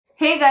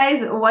Hey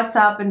guys, what's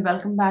up and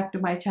welcome back to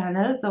my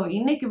channel. So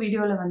இன்னைக்கு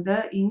வீடியோல வந்து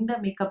இந்த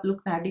மேக்கப்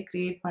லுக் நான் எப்படி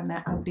கிரியேட்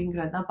பண்ணேன்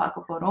அப்படிங்கறத தான்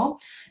பார்க்க போறோம்.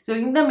 So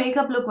இந்த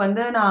மேக்கப் லுக்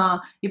வந்து நான்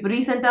இப்போ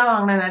ரீசன்ட்டா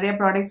வாங்கின நிறைய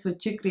ப்ராடக்ட்ஸ்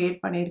வச்சு கிரியேட்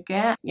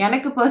பண்ணிருக்கேன்.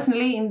 எனக்கு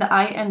पर्सनली இந்த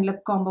ஐ அண்ட்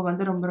லிப் காம்போ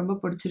வந்து ரொம்ப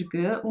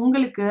பிடிச்சிருக்கு.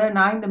 உங்களுக்கு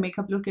நான் இந்த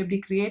மேக்கப் லுக் எப்படி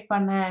கிரியேட்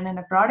பண்ணேன்,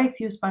 என்னென்ன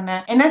ப்ராடக்ட்ஸ் யூஸ்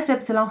பண்ணேன், என்ன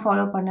ஸ்டெப்ஸ் எல்லாம்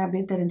ஃபாலோ பண்ணேன்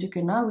அப்படி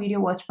தெரிஞ்சுக்கணும்னா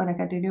வீடியோ வாட்ச் பண்ண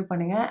கண்டினியூ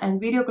பண்ணுங்க.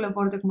 and வீடியோக்குள்ள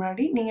போறதுக்கு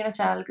முன்னாடி நீங்க இந்த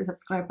சேனலுக்கு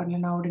சப்ஸ்கிரைப்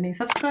பண்ணலனா உடனே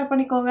சப்ஸ்கிரைப்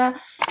பண்ணிக்கோங்க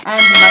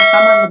and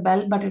மறக்காம அந்த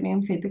பெல் பட்டன்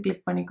சேர்த்து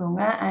கிளிக்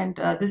பண்ணிக்கோங்க. and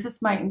this is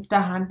my insta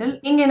handle.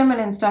 நீங்க என்ன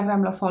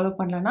இன்ஸ்டாகிராம்ல ஃபாலோ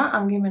பண்ணலனா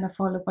அங்கேயும் என்ன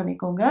ஃபாலோ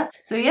பண்ணிக்கோங்க.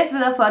 so yes,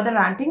 without further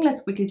ranting,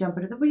 let's quickly jump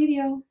into the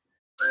video.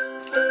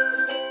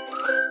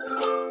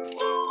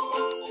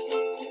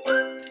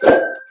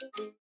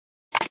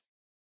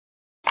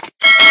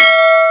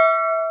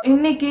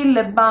 இன்னைக்கு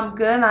லிப்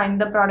பாம்க்கு நான்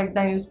இந்த ப்ராடக்ட்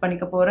தான் யூஸ்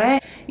பண்ணிக்க போறேன்.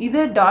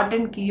 இது dot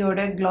and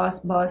கீயோட class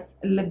pass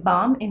lip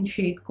balm in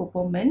shade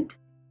கோகோமின்ட்.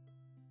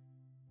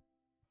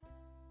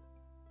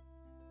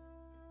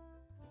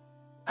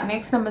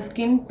 Next நம்ம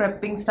ஸ்கின்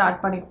prepping ஸ்டார்ட்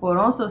பண்ணிக்க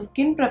போறோம். So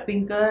skin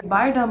preppingக்கு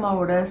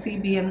Biodermaவோட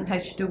Sebium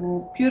H2O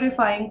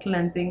Purifying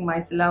Cleansing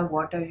Micellar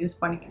water use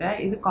பண்ணிக்கிறேன்.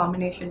 இது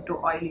காம்பினேஷன் டு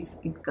ஆயிலி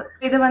ஸ்கின்க்கு.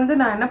 இதை வந்து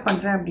நான் என்ன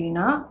பண்றேன்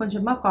அப்படின்னா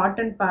கொஞ்சமா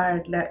காட்டன்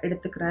பேட்ல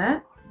எடுத்துக்கிறேன்.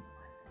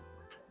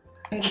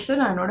 எடுத்து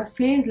நான் என்னோட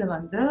ஃபேஸ்ல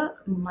வந்து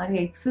இந்த மாதிரி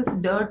எக்ஸஸ்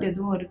டர்ட்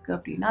எதுவும் இருக்கு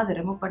அப்படின்னா அதை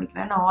ரிமூவ்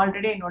பண்ணிக்கிறேன். நான்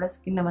ஆல்ரெடி என்னோட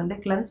ஸ்கின்னை வந்து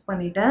கிளென்ஸ்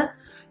பண்ணிட்டேன்.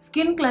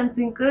 ஸ்கின்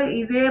கிளென்சிங்க்கு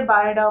இதே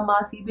Bioderma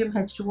Sebium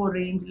H2O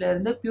ரேஞ்சில்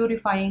இருந்து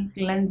பியூரிஃபையிங்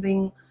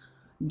கிளென்சிங்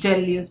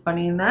ஜெல் யூஸ்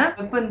பண்ணியிருந்தேன்.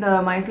 இப்போ இந்த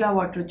மைசலா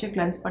வாட்டர் வச்சு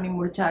கிளென்ஸ் பண்ணி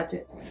முடிச்சாச்சு.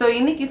 ஸோ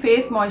இன்னைக்கு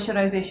ஃபேஸ்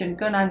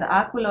மாய்ஸ்சரைசேஷனுக்கு நான் இந்த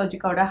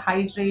ஆக்வலாஜிக்காவோட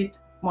ஹைட்ரேட்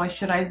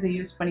மாய்ஸ்சரைசர்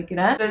யூஸ்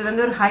பண்ணிக்கிறேன். இது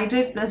வந்து ஒரு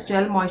hydrate plus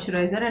gel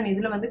moisturiser and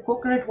இதில் வந்து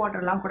கோகோனட்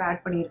வாட்டர்லாம் கூட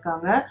ஆட்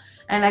பண்ணியிருக்காங்க.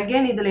 அண்ட்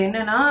அகெயின் இதில்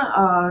என்னன்னா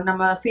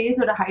நம்ம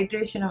ஃபேஸோட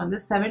ஹைட்ரேஷனை வந்து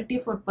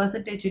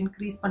 74%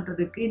 இன்க்ரீஸ்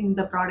பண்ணுறதுக்கு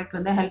இந்த ப்ராடக்ட்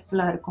வந்து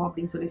ஹெல்ப்ஃபுல்லாக இருக்கும்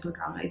அப்படின்னு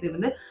சொல்கிறாங்க. இது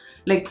வந்து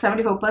லைக்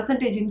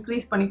 74%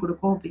 இன்க்ரீஸ் பண்ணி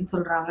கொடுக்கும் அப்படின்னு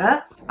சொல்கிறாங்க.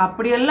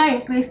 அப்படியெல்லாம்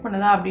இன்க்ரீஸ்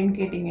பண்ணுதா அப்படின்னு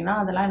கேட்டிங்கன்னா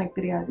அதெல்லாம் எனக்கு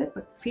தெரியாது.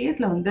 பட்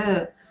ஃபேஸில் வந்து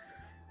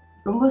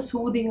ரொம்ப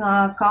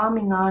சூதிங்காக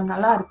காமிங்காக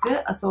நல்லா இருக்கு.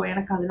 ஸோ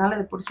எனக்கு அதனால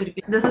இது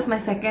பிடிச்சிருக்கு. This is my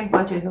second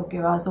purchase,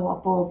 ஓகேவா? ஸோ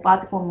அப்போது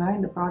பார்த்துக்கோங்க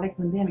இந்த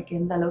ப்ராடக்ட் வந்து எனக்கு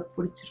எந்த அளவுக்கு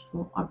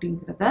பிடிச்சிருக்கும்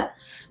அப்படிங்கிறத.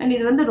 அண்ட்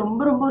இது வந்து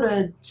ரொம்ப ஒரு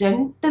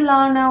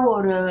ஜென்டிலான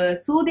ஒரு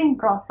சூதிங்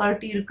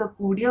ப்ராப்பர்ட்டி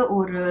இருக்கக்கூடிய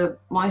ஒரு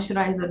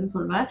மாய்ஸ்சரைசர்னு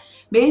சொல்லுவேன்.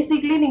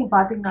 பேசிக்லி நீங்கள்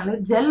பார்த்தீங்கன்னாலே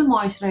ஜெல்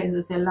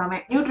மாய்ஸ்சரைசர்ஸ் எல்லாமே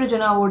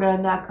நியூட்ரிஜனாவோட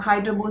அந்த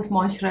ஹைட்ரோபூஸ்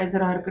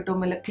மாய்ஸ்சரைசராக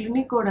இருக்கட்டும், இல்லை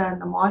கிளினிக்கோட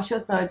அந்த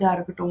மாய்ஸ்சர் சர்ஜாக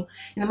இருக்கட்டும்,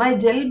 இந்த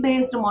மாதிரி ஜெல்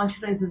பேஸ்டு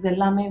மாய்ஸ்சரைசர்ஸ்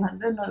எல்லாமே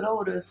வந்து நல்ல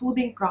ஒரு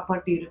சூதிங் ப்ராப்பர்ட்டி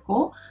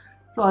இருக்கும்.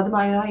 ஸோ அது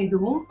மாதிரி தான்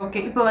இதுவும். ஓகே,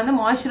 இப்போ வந்து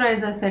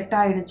மாய்ஸ்சரைசர் செட்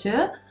ஆயிடுச்சு.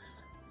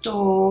 ஸோ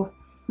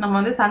நம்ம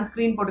வந்து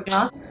சன்ஸ்க்ரீன்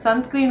போட்டுக்கலாம்.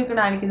 சன்ஸ்க்ரீனுக்கு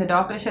நான் இன்னைக்கு இந்த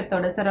doctor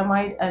ஷெத்தோட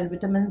ceramide and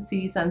vitamin C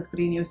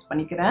sunscreen use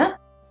பண்ணிக்கிறேன்.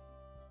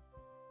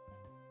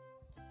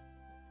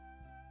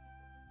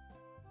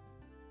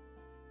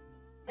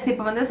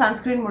 இப்போ வந்து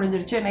சன்ஸ்க்ரீன்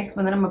முடிஞ்சிருச்சு.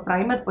 நெக்ஸ்ட் வந்து நம்ம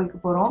ப்ரைமர்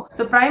போய்க்க போகிறோம்.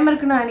 ஸோ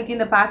ப்ரைமருக்கு நான் இன்னைக்கு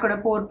இந்த பேக்கோட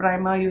போர்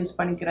ப்ரைமர் யூஸ்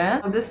பண்ணிக்கிறேன்.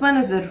 This one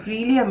is a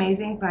really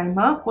amazing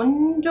primer.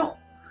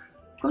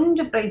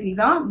 கொஞ்சம் ப்ரைஸி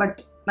தான், பட்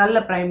நல்ல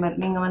ப்ரைமர்.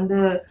 நீங்கள் வந்து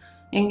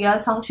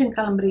எங்கேயாவது ஃபங்க்ஷன்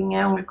கிளம்புறீங்க,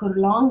 உங்களுக்கு ஒரு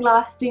லாங்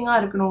லாஸ்டிங்காக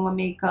இருக்கணும் உங்கள்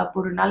மேக்கப்,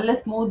 ஒரு நல்ல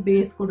ஸ்மூத்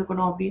பேஸ்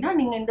கொடுக்கணும் அப்படின்னா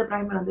நீங்கள் இந்த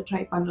ப்ரைமர் வந்து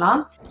ட்ரை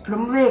பண்ணலாம்.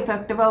 ரொம்பவே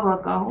எஃபெக்டிவாக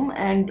ஒர்க் ஆகும்.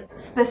 அண்ட்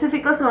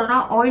ஸ்பெசிஃபிக்காக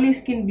சொல்லலாம் oily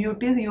skin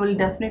beauties you will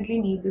definitely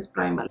need this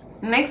primer.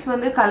 Next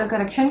வந்து கலர்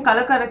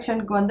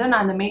கரெக்ஷனுக்கு வந்து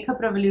நான் இந்த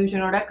மேக்கப்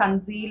ரெவல்யூஷனோட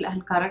கன்சீல்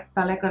அண்ட்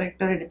கலர்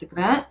கரெக்டர்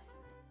எடுத்துக்கிறேன்.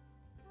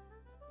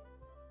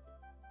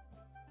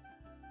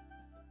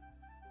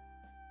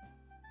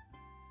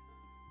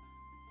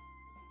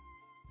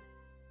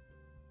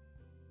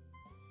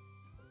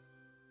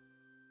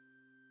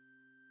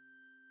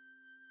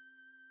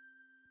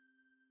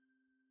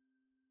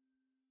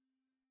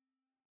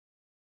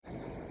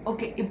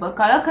 ஓகே, இப்போ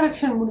கலர்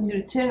கரெக்ஷன்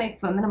முடிஞ்சிருச்சு.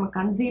 நெக்ஸ்ட் வந்து நம்ம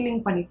கன்சீலிங்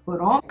பண்ணிக்க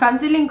போகிறோம்.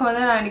 கன்சீலிங்க்கு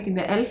வந்து நான் இன்னைக்கு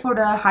இந்த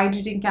எல்ஃபோட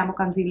ஹைட்ரேட்டிங் கேமோ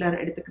கன்சீலர்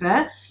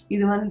எடுத்துக்கிறேன்.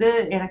 இது வந்து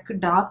எனக்கு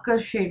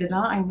டார்க்கர் ஷேடு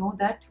தான், ஐ நோ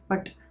தட்.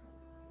 பட்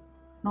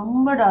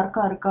ரொம்ப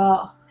டார்க்காக இருக்கா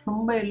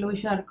ரொம்ப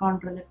எல்லோஷாக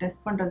இருக்கான்றதை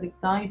டெஸ்ட் பண்ணுறதுக்கு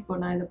தான் இப்போ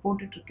நான் இதை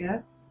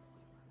போட்டுட்ருக்கேன்.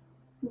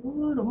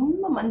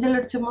 ரொம்ப மஞ்சள்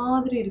அடித்த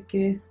மாதிரி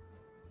இருக்கே.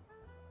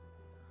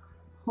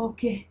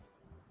 ஓகே,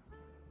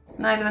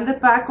 நான் இது வந்து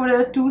பேக்கோட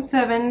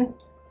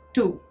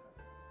 272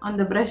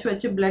 அந்த ப்ரஷ்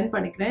வச்சு பிளெண்ட்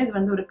பண்ணிக்கிறேன். இது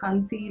வந்து ஒரு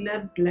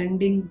கன்சீலர்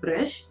பிளெண்டிங்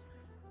ப்ரஷ்.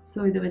 ஸோ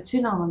இதை வச்சு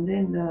நான் வந்து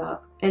இந்த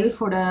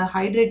எல்ஃபோட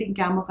ஹைட்ரேட்டிங்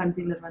கேமோ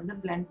கன்சீலர் வந்து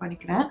பிளெண்ட்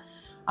பண்ணிக்கிறேன்.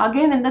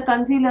 அகெயின் இந்த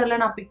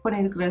கன்சீலரில் நான் பிக்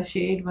பண்ணியிருக்கிற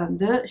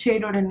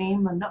ஷேடோட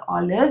நேம் வந்து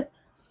ஆலிவ்.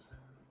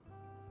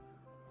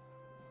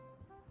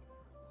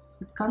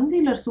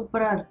 கன்சீலர்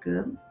சூப்பராக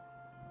இருக்குது.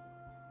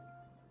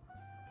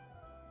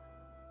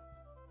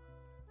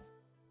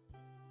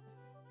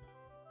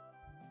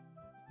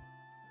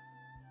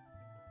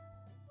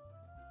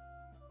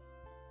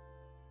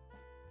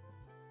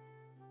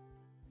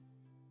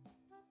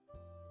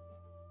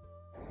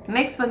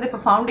 Next வந்து இப்போ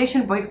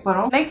ஃபவுண்டேஷன் போய்க்க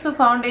போகிறோம். Next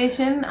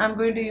foundation I'm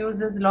going to use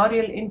this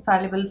L'Oreal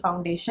Infallible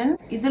foundation.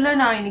 இதில்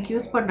நான் இன்னைக்கு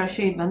யூஸ் பண்ணுற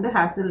ஷேட் வந்து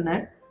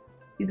Hazelnut.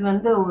 இது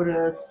வந்து ஒரு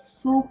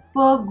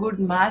super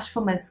good match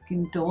for my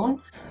skin tone.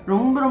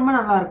 ரொம்ப ரொம்ப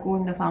நல்லா இருக்கும்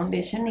இந்த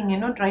ஃபவுண்டேஷன். நீங்கள்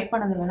இன்னும் ட்ரை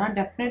பண்ணது இல்லைன்னா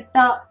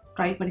டெஃபினட்டாக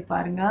ட்ரை பண்ணி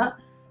பாருங்கள்.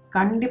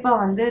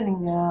 கண்டிப்பாக வந்து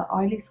நீங்கள்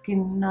ஆயிலி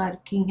ஸ்கின்னாக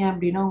இருக்கீங்க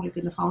அப்படின்னா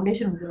உங்களுக்கு இந்த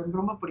ஃபவுண்டேஷன் வந்து ரொம்ப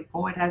ரொம்ப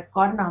பிடிக்கும். It has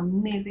got an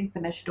amazing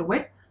finish to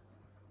it.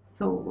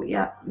 So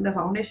yeah, இந்த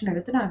ஃபவுண்டேஷன்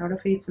எடுத்து நான் என்னோட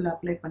ஃபேஸ் ஃபுல்லாக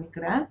அப்ளை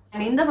பண்ணிக்கிறேன்.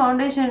 அண்ட் இந்த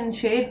ஃபவுண்டேஷன்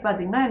ஷேட்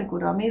பார்த்தீங்கன்னா எனக்கு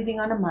ஒரு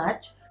அமேசிங்கான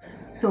மேட்ச்.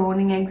 ஸோ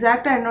நீங்கள்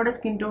எக்ஸாக்டாக என்னோட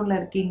ஸ்கின் டோனில்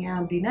இருக்கீங்க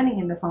அப்படின்னா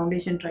நீங்கள் இந்த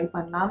ஃபவுண்டேஷன் ட்ரை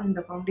பண்ணலாம்.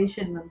 இந்த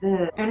ஃபவுண்டேஷன் வந்து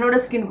என்னோட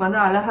ஸ்கின்க்கு வந்து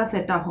அழகாக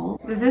செட் ஆகும்.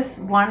 This is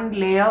one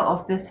layer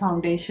of this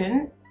foundation.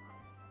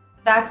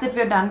 That's it,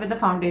 we're done with the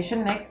foundation.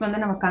 Next வந்து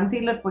நம்ம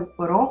concealer போய்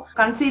போகிறோம்.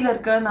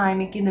 கன்சீலருக்கு நான்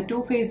இன்னைக்கு இந்த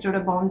Too Facedோட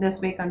Balm This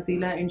Way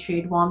concealer in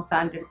shade Warm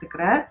Sand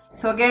எடுத்துக்கிறேன்.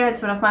 So again,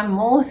 it's one of my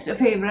most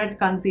favorite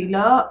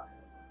concealer.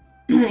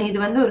 இது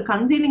வந்து ஒரு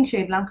கன்சீலிங்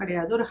ஷேட்லாம்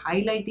கிடையாது, ஒரு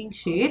highlighting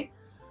shade.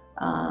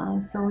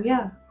 So yeah,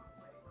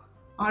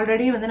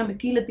 already வந்து நம்ம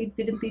கீழே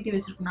தீட்டி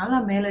வச்சிருக்கனால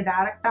நான் மேலே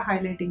டைரெக்டாக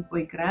ஹைலைட்டிங்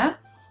போய்க்கிறேன்.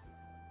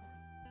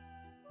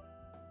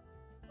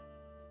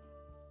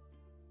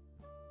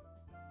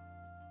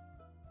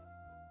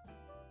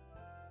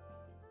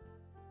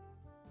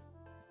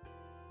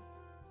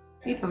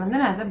 இப்போ வந்து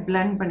நான் அதை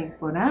பிளெண்ட் பண்ணிக்க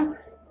போகிறேன்.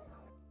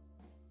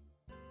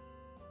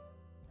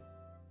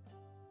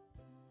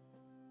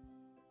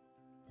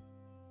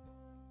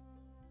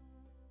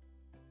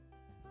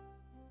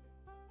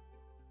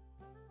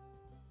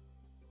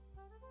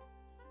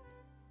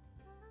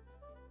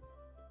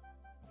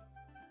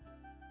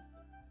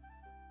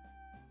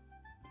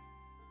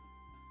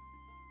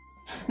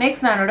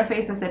 நெக்ஸ்ட் நான் என்னோட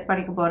ஃபேஸை செட்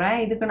பண்ணிக்க போகிறேன்.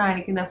 இதுக்கு நான்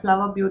எனக்கு இந்த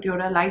flower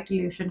பியூட்டியோட light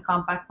illusion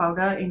compact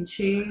powder இன்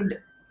ஷேட்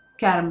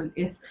கேரமல்.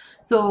 எஸ்,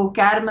 ஸோ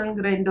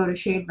கேரமல்ங்கிற இந்த ஒரு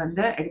ஷேட்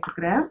வந்து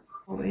எடுத்துக்கிறேன்.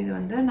 இது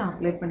வந்து நான்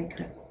அப்ளை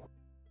பண்ணிக்கிறேன்.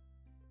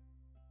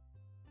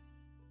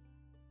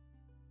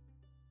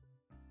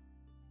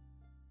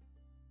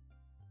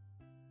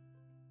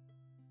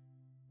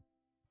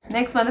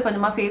 நெக்ஸ்ட் வந்து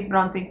கொஞ்சமாக ஃபேஸ்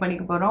பிரான்சிங்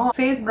பண்ணிக்க போகிறோம்.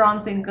 ஃபேஸ்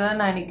பிரான்சிங்க்கு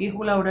நான் இன்னைக்கு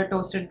ஹூலாவோட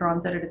டோஸ்டட்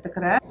பிரான்சர்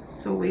எடுத்துக்கிறேன்.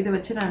 ஸோ இதை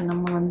வச்சு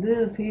நம்ம வந்து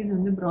ஃபேஸ்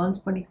வந்து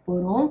பிரான்ஸ் பண்ணிக்க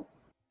போகிறோம்.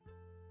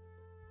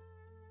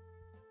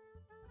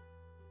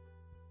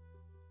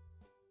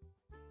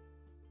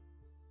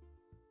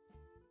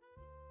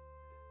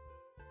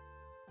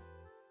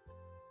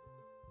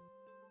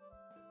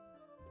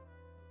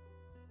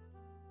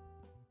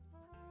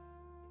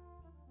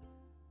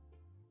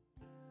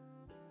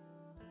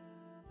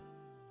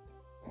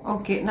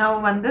 ஓகே,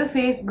 நான் வந்து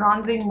ஃபேஸ்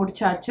பிரான்சிங்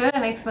முடிச்சாச்சு.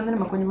 நெக்ஸ்ட் வந்து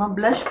நம்ம கொஞ்சமாக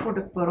ப்ளஷ்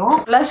போட்டுக்க போகிறோம்.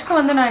 ப்ளஷ்க்கு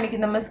வந்து நான் இன்னைக்கு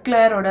இந்த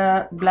மிஸ்க்ளரோட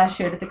ப்ளஷ்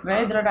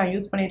எடுத்துக்கிறேன். இதில் நான்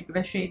யூஸ்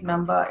பண்ணியிருக்கிற shade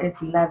number is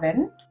 11.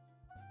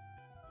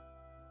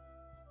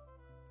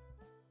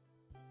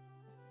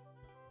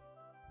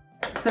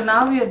 So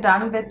now we are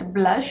done with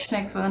blush.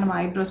 Next வந்து நம்ம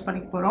eyebrows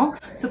பண்ணிக்க போகிறோம்.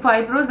 So for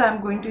eyebrows I am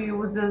going to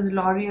use this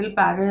L'Oreal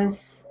Paris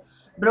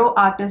Brow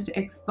Artist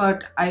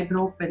Expert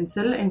Eyebrow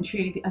Pencil in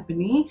shade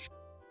Ebony.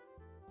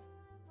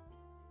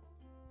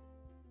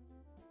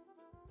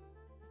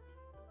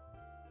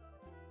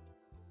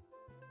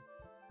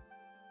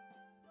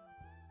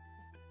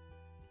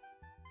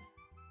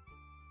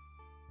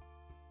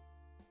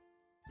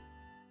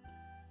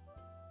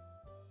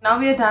 Now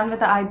we are done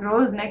with the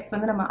eyebrows. Next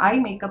வந்து நம்ம eye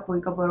makeup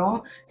போய்க்க போகிறோம்.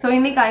 So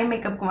இன்னைக்கு eye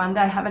makeupக்கு வந்து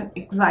I have an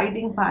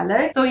exciting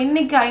palette. So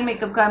இன்னைக்கு eye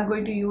makeupக்கு I'm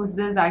going to use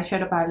this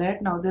eyeshadow palette.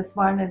 Now this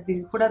one is the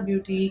Huda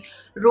Beauty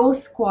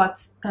Rose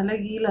Quartz.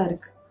 தலைகீழ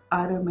இருக்கு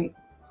அருமை.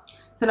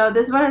 So now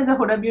this one is the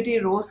Huda Beauty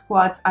Rose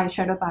Quartz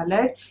eyeshadow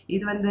palette.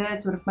 இது வந்து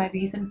it's one of my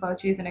recent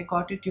purchase and I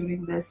got it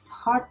during this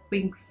hot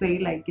pink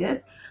sale, I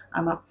guess.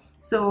 ஆமாம்.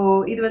 So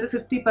இது வந்து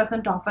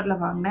 50% ஆஃபரில்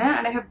வாங்கினேன்.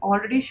 and I have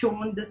already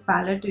shown this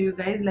palette to you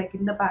guys. like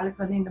இந்த palette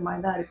வந்து இந்த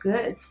மாதிரி தான்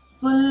இருக்குது. it's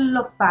full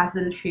of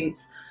pastel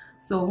shades.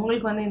 So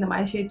உங்களுக்கு வந்து இந்த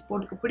மாதிரி ஷேட்ஸ்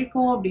போட்டுக்க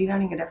பிடிக்கும் அப்படின்னா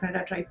நீங்கள்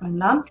டெஃபினட்டாக ட்ரை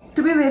பண்ணலாம்.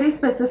 டு பி வெரி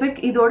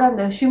ஸ்பெசிஃபிக், இதோட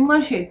அந்த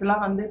ஷிம்மர்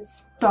ஷேட்ஸ்லாம் வந்து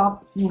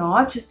டாப்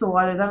நாச். ஸோ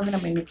அதை தான் வந்து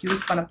நம்ம இன்னைக்கு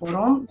யூஸ் பண்ண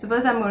போகிறோம். So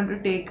first I'm going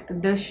to take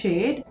the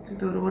shade.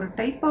 இது ஒரு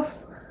டைப் ஆஃப்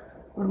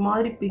ஒரு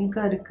மாதிரி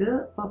பிங்காக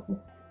இருக்குது,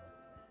 பார்ப்போம்.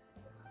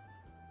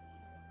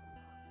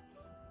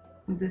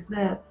 This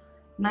the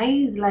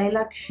nice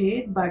lilac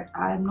shade, but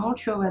I'm not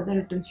sure whether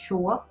it will show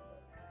up.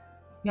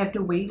 You have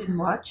to wait and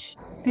watch.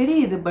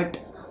 தெரியுது, but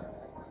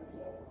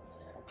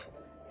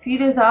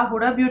seriously,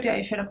 Huda Beauty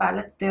eyeshadow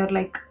palettes, they are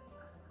like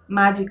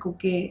magic.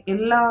 okay,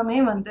 எல்லாமே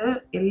வந்து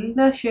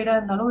எல்லா ஷேடாக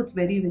இருந்தாலும் it's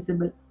very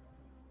visible.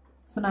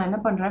 So நான் என்ன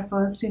பண்ணுறேன்,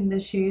 first இந்த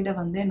ஷேடை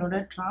வந்து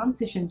என்னோட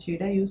transition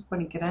ஷேடை யூஸ்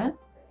பண்ணிக்கிறேன்.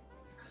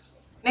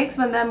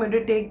 நெக்ஸ்ட் வந்து I'm going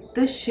to take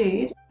this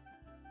shade.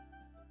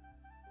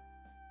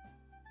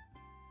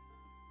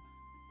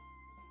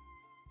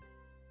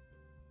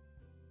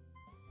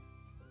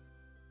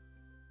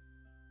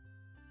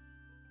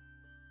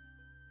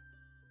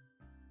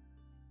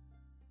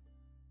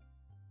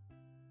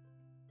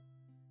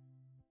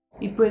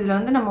 இப்போ இதில்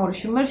வந்து நம்ம ஒரு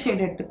ஷிம்மர்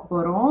ஷேட் எடுத்துக்க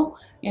போகிறோம்.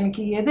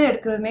 எனக்கு எது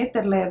எடுக்கிறதுனே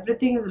தெரில.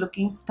 Everything is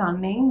looking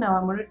stunning. நான்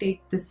I'm going to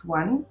take this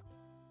one.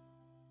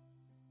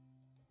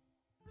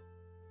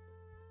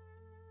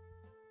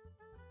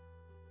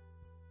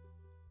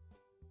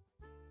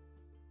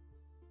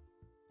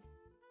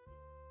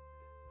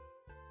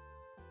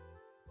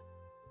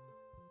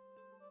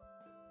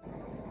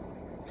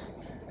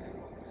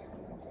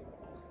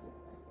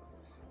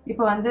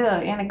 இப்போ வந்து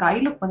எனக்கு ஐ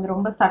லுக் வந்து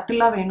ரொம்ப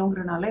சட்டிலாக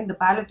வேணுங்கிறனால இந்த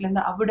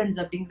பேலட்லேருந்து அவிடன்ஸ்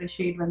அப்படிங்கிற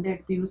ஷேட் வந்து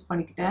எடுத்து யூஸ்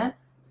பண்ணிக்கிட்டேன்.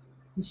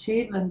 இந்த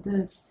ஷேட் வந்து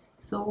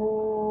ஸோ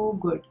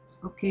குட்.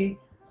 ஓகே,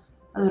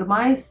 அது ஒரு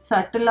மாதிரி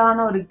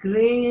சட்டிலான ஒரு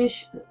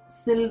கிரேஷ்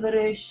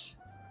சில்வரிஷ்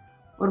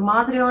ஒரு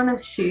மாதிரியான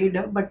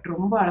ஷேடு, பட்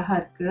ரொம்ப அழகாக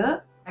இருக்குது.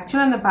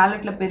 ஆக்சுவலாக அந்த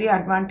பேலட்டில் பெரிய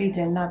அட்வான்டேஜ்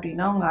என்ன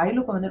அப்படின்னா உங்கள் ஐ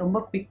லுக்கை வந்து ரொம்ப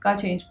குவிக்காக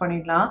சேஞ்ச்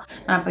பண்ணிடலாம்.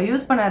 நான் இப்போ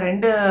யூஸ் பண்ண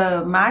 2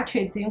 மேட்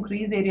ஷேட்ஸையும்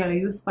க்ரீஸ்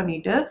ஏரியாவில் யூஸ்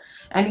பண்ணிவிட்டு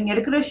அண்ட் இங்கே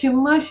இருக்கிற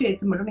ஷிம்மர்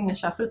ஷேட்ஸ் மட்டும் நீங்கள்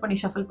ஷஃபில்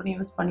பண்ணி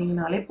யூஸ்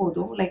பண்ணிங்கனாலே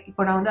போதும். லைக்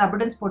இப்போ நான் வந்து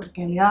அபிடன்ஸ்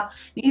போட்டிருக்கேன் இல்லையா,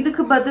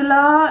 இதுக்கு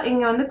பதிலாக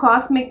இங்கே வந்து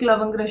காஸ்மிக்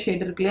லவ்ங்கிற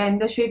ஷேட் இருக்கு இல்லையா,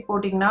 இந்த ஷேட்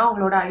போட்டிங்கன்னா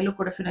உங்களோட ஐ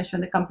லுக்கோட ஃபினிஷ்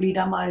வந்து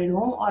கம்ப்ளீட்டாக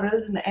மாறிடும்.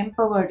 ஆர்எல்ஸ் இந்த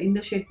எம்பவர்ட்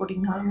இந்த ஷேட்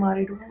போட்டிங்கனாலும்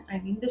மாறிடும்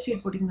அண்ட் இந்த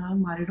ஷேட்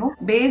போட்டிங்கனாலும் மாறிடும்.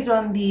 Based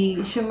on the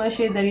shimmer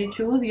shade that you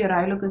choose, your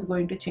eye look is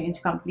going to change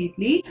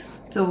completely.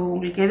 So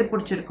உங்களுக்கு எது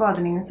பிடிச்சிருக்கோ அதை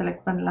நீங்கள்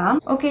செலக்ட் பண்ணலாம்.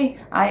 Okay,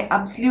 I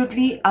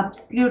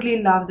absolutely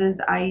love this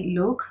eye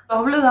look.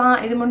 அவ்வளோதான்,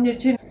 இது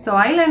முடிஞ்சிருச்சு. ஸோ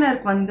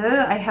ஐலைனருக்கு வந்து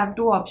I have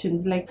 2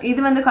 options. லைக் இது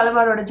வந்து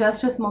கலவாரோட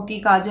just smoky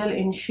Kajal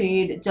in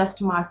shade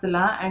just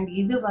மார்சலா and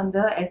இது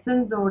வந்து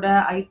எசன்ஸோட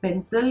ஐ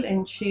பென்சில்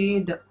இன்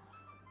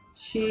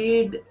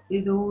ஷேட்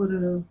இது ஒரு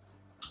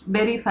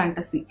பெரி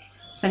ஃபேண்டாஸ்டிக்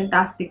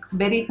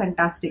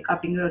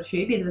அப்படிங்கிற ஒரு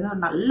ஷேட். இது வந்து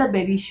ஒரு நல்ல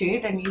பெரி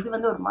ஷேட் அண்ட் இது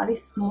வந்து ஒரு மாதிரி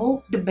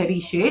ஸ்மோக்டு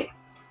பெரி ஷேட்.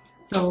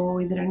 ஸோ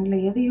இது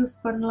ரெண்டில் எது யூஸ்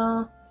பண்ணலாம்?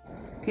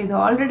 ஓகே, இது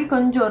ஆல்ரெடி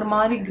கொஞ்சம் ஒரு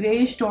மாதிரி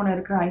கிரேஷ் டோன்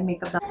இருக்கிற ஐ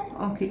மேக்கப் தான்.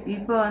 ஓகே,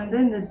 இப்போ வந்து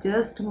இந்த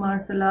ஜஸ்ட்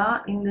மார்சலா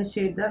இந்த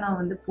ஷேட் தான் நான்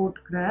வந்து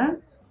போட்டுக்கிறேன்.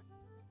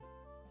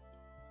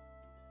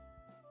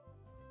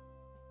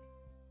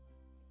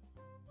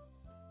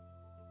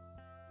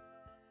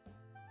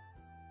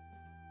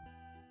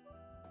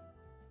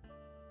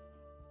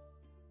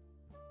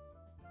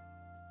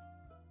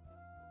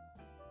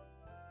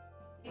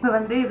 இப்போ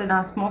வந்து இதை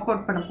நான் ஸ்மோக்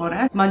அவுட் பண்ண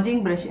போகிறேன்.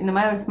 ஸ்மஜிங் ப்ரஷ், இந்த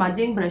மாதிரி ஒரு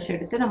ஸ்மஜிங் ப்ரஷ்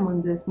எடுத்து நம்ம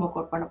வந்து ஸ்மோக்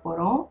அவுட் பண்ண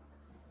போகிறோம்.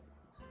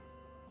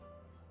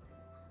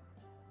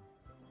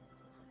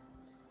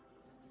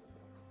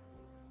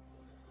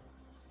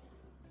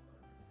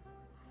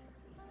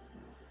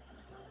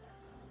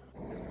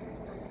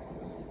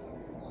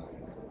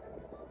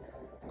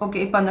 ஓகே,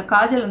 இப்போ அந்த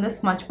காஜல் வந்து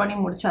ஸ்மச் பண்ணி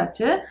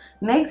முடிச்சாச்சு.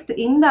 நெக்ஸ்ட்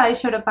இந்த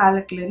ஐஷேடோ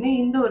பேலட்லேருந்து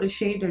இந்த ஒரு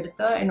ஷேட்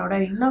எடுத்து என்னோட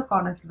இன்னர்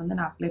கார்னர்ஸில் வந்து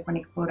நான் அப்ளை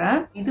பண்ணிக்க போகிறேன்.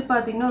 இது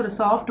பார்த்தீங்கன்னா ஒரு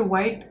soft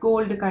white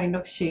gold kind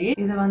of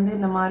shade. இது வந்து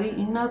இந்த மாதிரி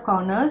இன்னர்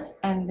கார்னர்ஸ்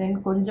அண்ட்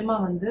தென்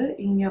கொஞ்சமாக வந்து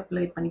இங்கே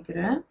அப்ளை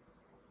பண்ணிக்கிறேன்.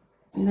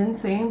 தென்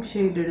சேம்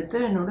ஷேட் எடுத்து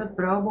என்னோட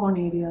ப்ரோ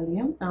போன்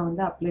ஏரியாலையும் நான்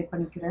வந்து அப்ளை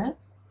பண்ணிக்கிறேன்.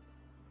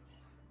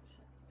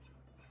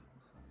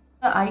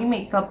 Eye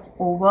makeup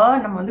over.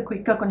 நம்ம வந்து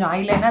குயிக்காக கொஞ்சம்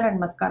ஐலைனர்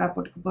அண்ட் மஸ்காரா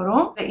போட்டுக்க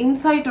போகிறோம்.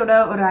 இன்சைட்டோட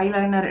ஒரு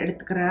ஐலைனர்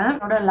எடுத்துக்கிறேன்.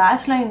 என்னோட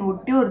லேஷ் லைன்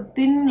ஒட்டி ஒரு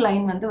தின்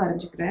லைன் வந்து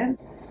வரைஞ்சிக்கிறேன்.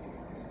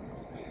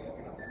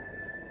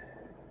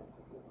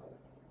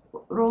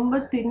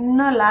 ரொம்ப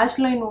தின்னா லேஷ்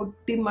லைன்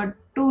ஒட்டி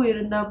மட்டும்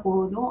இருந்தால்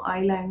போதும்.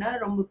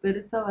 ஐலைனர் ரொம்ப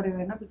பெருசாக வர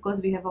வேணாம்,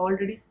 because we have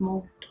already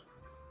smoked.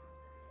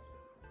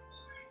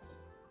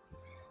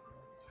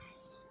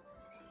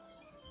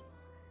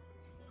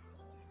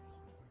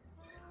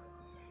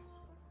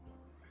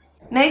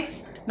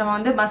 Next நம்ம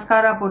வந்து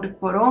மஸ்காரா போட்டுக்க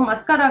போகிறோம்.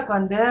 மஸ்காராக்கு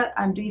வந்து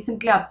I'm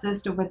recently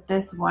obsessed with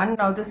this one.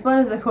 Now this one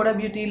is a Huda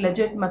Beauty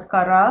legit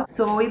mascara.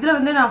 So இதில்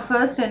வந்து நான்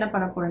ஃபர்ஸ்ட் என்ன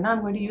பண்ண போகிறேன்னா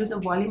I'm going to use a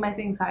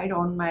volumizing side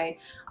on my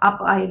up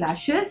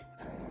eyelashes.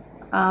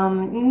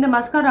 இந்த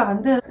மஸ்காரா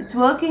வந்து இட்ஸ்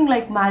ஒர்க்கிங்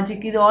லைக்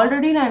மேஜிக். இது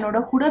already நான்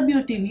என்னோட Huda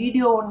Beauty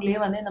வீடியோ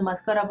ஒன்லேயே வந்து இந்த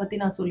மஸ்காரா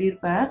பற்றி நான்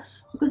சொல்லியிருப்பேன்.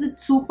 Because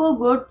it's super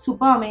good,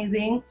 super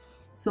amazing.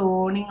 So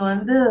நீங்கள்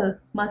வந்து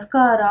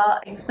மஸ்காரா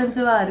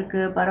எக்ஸ்பென்சிவாக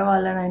இருக்குது,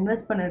 பரவாயில்ல நான்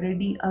இன்வெஸ்ட் பண்ண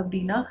ரெடி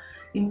அப்படின்னா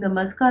இந்த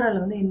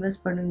மஸ்காராவில் வந்து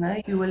இன்வெஸ்ட் பண்ணுங்கள்.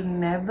 You will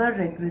never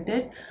regret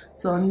it.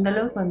 So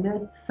அந்தளவுக்கு வந்து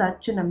it's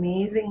such an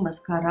amazing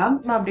mascara.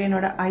 நான் அப்படியே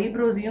என்னோட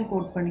ஐப்ரோஸையும்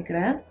கோட்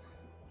பண்ணிக்கிறேன்.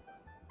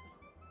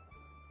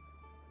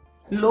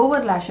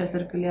 லோவர் லேஷஸ்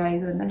இருக்கு இல்லையா,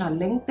 இது வந்து நான்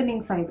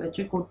லெங்க்தனிங் சைடு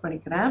வச்சு கோட்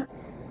பண்ணிக்கிறேன்.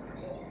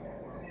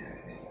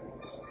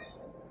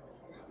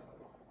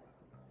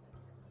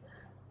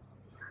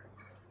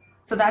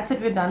 So that's it,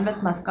 we're done with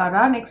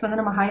mascara. Next வந்து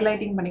நம்ம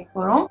highlighting பண்ணிக்க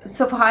போறோம்.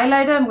 So for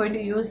highlighter I'm going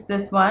to use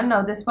this one. Now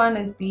this one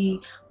is the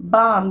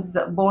Balm's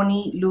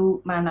Bonnie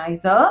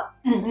Luminizer.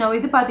 Now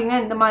இது பாத்தீங்கன்னா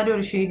இந்த மாதிரி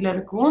ஒரு ஷேட்ல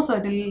இருக்கும். So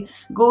it will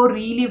go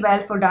really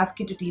well for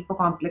dusky to deeper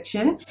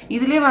complexion.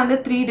 இதுலயே வந்து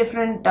 3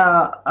 different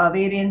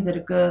variants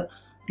இருக்கு.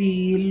 The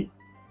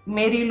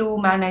Mary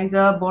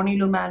Luminizer, Bonnie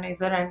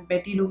Luminizer and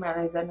Betty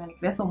Luminizer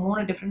நினைக்கிறேன். ஸோ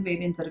 3 டிஃப்ரெண்ட்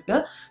வேரியன்ட்ஸ் இருக்கு.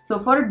 So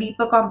for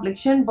deeper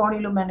complexion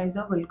Bonnie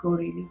Luminizer will go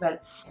really well.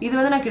 இது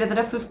வந்து நான்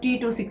கிட்டத்தட்ட 50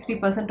 to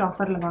 60%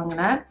 ஆஃபரில்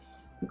வாங்கினேன்,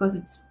 because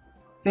it's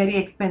very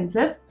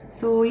expensive.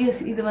 So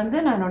S, இது வந்து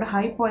நான் என்னோட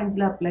ஹை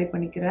பாயிண்ட்ஸில் அப்ளை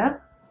பண்ணிக்கிறேன்.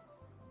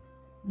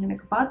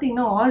 எனக்கு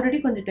பார்த்தீங்கன்னா ஆல்ரெடி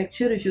கொஞ்சம்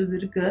டெக்ஸ்சர் இஷ்யூஸ்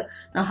இருக்குது.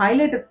 நான்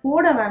ஹைலைட்டர்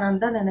போட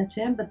வேணான்னு தான்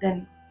நினச்சேன், பட்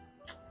தென்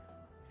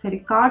சரி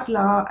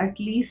காட்டலாம்,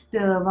 அட்லீஸ்ட்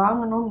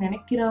வாங்கணும்னு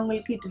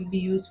நினைக்கிறவங்களுக்கு இட் வில் பி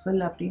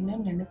யூஸ்ஃபுல் அப்படின்னு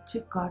நினச்சி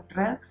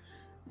காட்டுறேன்.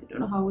 I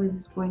don't know how it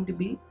is going to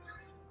be.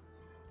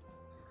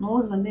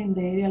 Nose வந்து இந்த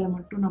ஏரியாவில்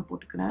மட்டும் நான்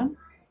போட்டுக்கிறேன்.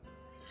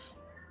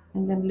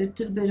 And then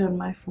little bit on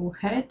my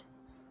forehead.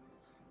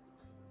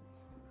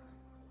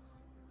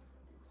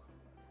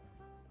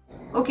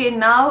 Okay,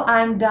 now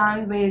I'm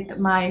done with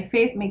my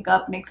face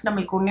makeup. Next,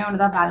 namalku onne one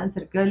da balance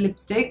irukku,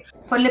 lipstick.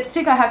 For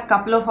lipstick, I have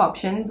couple of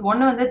options.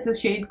 One of it's a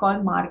shade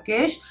called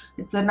Marrakesh.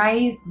 It's a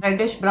nice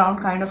reddish brown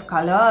kind of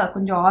color,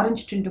 konja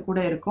orange tint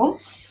kuda irukum.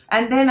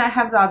 And then I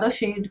have the other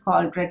shade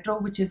called Retro,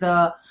 which is a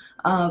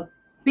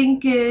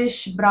pinkish,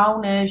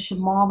 brownish,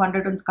 mauve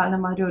undertones kalna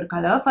madri or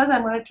color. First,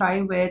 I'm going to try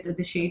with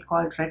the shade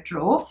called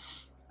Retro.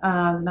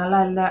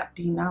 Nalla illa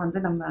appadina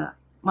vandu nama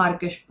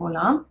Marrakesh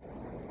polam.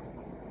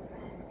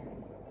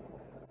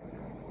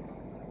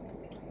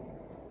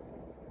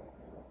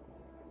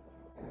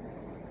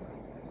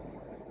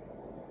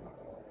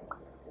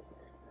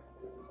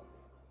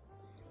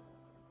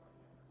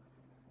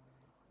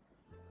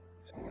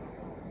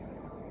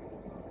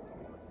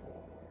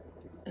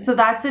 So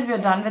that's it, we're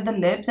done with the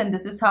lips, and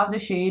this is how the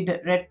shade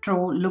Retro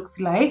looks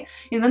like.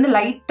 This is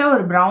light or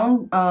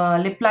brown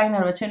lip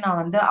liner which I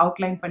will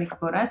outline panikka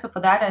poren. So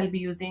for that I'll be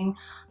using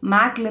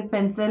MAC lip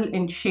pencil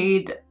in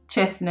shade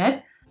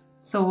Chestnut.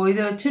 So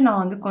idu vechu na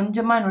vandu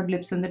konjama enoda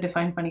lips வந்து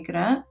define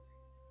பண்ணிக்கிறேன்.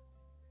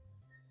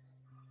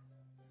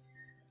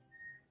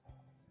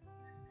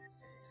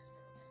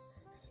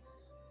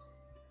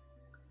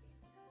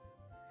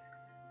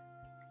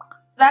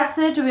 That's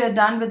it, we are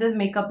done with this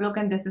makeup look,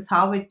 and this is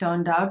how it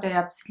turned out. I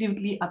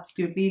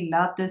absolutely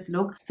love this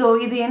look. So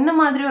இது என்ன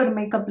மாதிரி ஒரு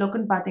makeup look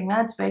னு பாத்தீங்கன்னா,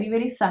 it's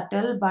very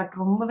subtle but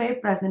ரொம்பவே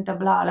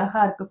presentable அழகா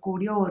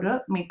இருக்கக்கூடிய ஒரு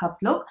makeup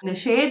look. இந்த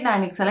shade நான்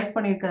இன்னைக்கு செலக்ட்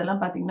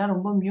பண்ணிருக்கிறதெல்லாம் பாத்தீங்கன்னா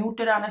ரொம்ப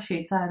muted-ஆன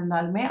shades-ஆ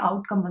இருந்தாலுமே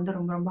outcome வந்து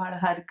ரொம்ப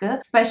அழகா இருக்கு.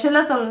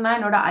 ஸ்பெஷலா சொல்லணும்னா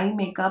என்னோட eye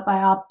makeup,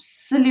 I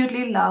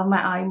absolutely love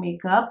my eye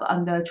makeup.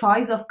 அந்த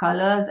choice of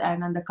colors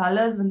and அந்த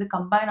colors வந்து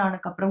combine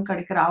ஆனதுக்கு அப்புறம்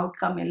கிடைக்கிற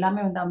outcome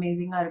எல்லாமே வந்து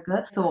amazing-ஆ இருக்கு.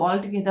 So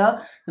altogether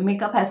the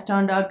makeup has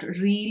turned out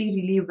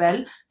really well.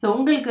 So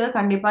உங்களுக்கு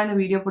கண்டிப்பா இந்த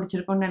வீடியோ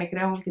பிடிச்சிருக்கும்னு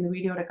நினைக்கிறேன். உங்களுக்கு இந்த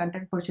வீடியோட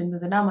கண்டென்ட்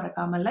பிடிச்சிருந்ததுன்னா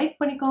மறக்காம லைக்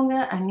பண்ணிக்கோங்க,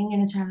 and நீங்க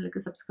இந்த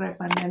சேனலுக்கு சப்ஸ்கிரைப்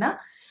பண்ணலைன்னா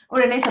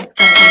உடனே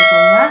சப்ஸ்கிரைப்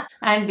பண்ணிக்கோங்க.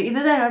 அண்ட்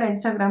இதுதான் என்னோட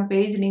இன்ஸ்டாகிராம்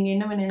பேஜ். நீங்க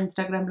இன்னும் என்ன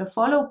இன்ஸ்டாகிராம்ல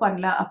ஃபாலோ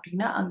பண்ணல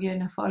அப்படின்னா அங்கேயும்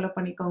என்ன ஃபாலோ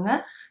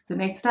பண்ணிக்கோங்க.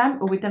 So next time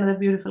with another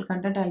beautiful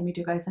content, I'll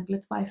meet you guys, and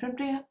let's bye from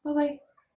Priya. Bye bye.